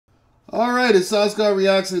Alright, it's Scott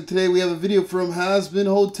Reacts, and today we have a video from Hazbin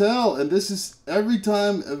Hotel, and this is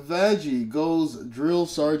Everytime Vaggie goes Drill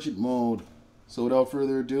Sergeant mode. So without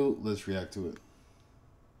further ado, let's react to it.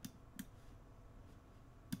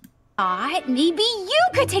 Maybe you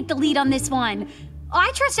could take the lead on this one.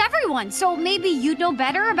 I trust everyone, so maybe you'd know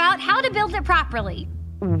better about how to build it properly.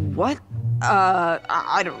 What?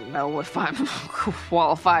 I don't know if I'm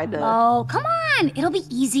qualified to... Oh, come on! It'll be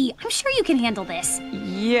easy. I'm sure you can handle this.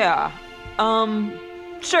 Yeah.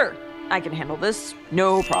 Sure. I can handle this.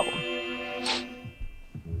 No problem.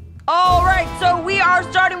 Alright, so we are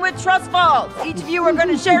starting with trust falls. Each of you are going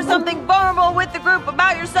to share something vulnerable with the group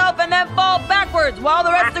about yourself and then fall backwards while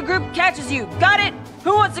the rest of the group catches you. Got it?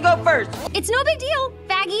 Who wants to go first? It's no big deal,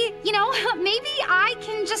 Vaggie. You know, maybe I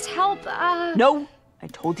can just help, No, I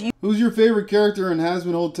told you. Who's your favorite character in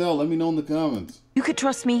Hazbin Hotel? Let me know in the comments. You could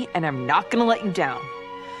trust me, and I'm not gonna let you down.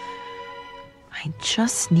 I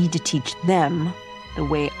just need to teach them the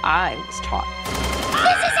way I was taught.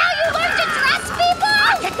 This is how you learn to trust people?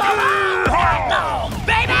 No,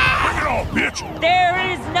 baby! Bring it on, bitch! There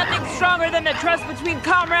is nothing stronger than the trust between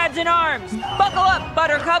comrades in arms. Buckle up,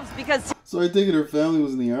 buttercups, because So I think her family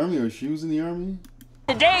was in the army, or she was in the army?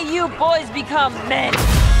 today you boys become men.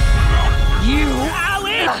 You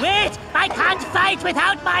Wait! I can't fight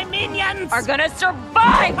without my minions! are gonna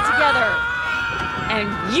survive together.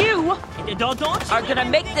 And you Don't are gonna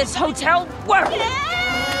make this hotel work.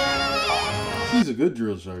 She's a good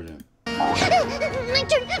drill sergeant.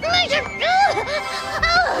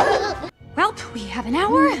 Well, we have an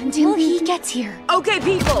hour until he gets here. Okay,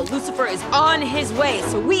 people, Lucifer is on his way,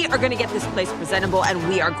 so we are gonna get this place presentable and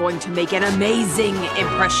we are going to make an amazing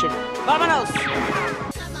impression. Vamonos!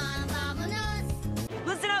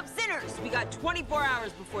 Listen up, sinners! We got 24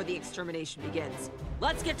 hours before the extermination begins.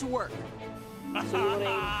 Let's get to work.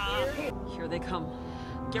 Here they come.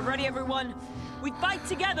 Get ready, everyone. We fight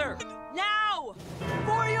together. Now!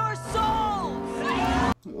 For your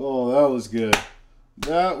souls! Oh, that was good.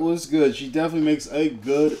 That was good. She definitely makes a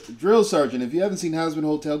good drill sergeant. If you haven't seen Hazbin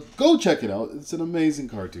Hotel, go check it out. It's an amazing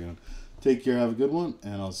cartoon. Take care, have a good one,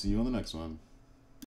 and I'll see you on the next one.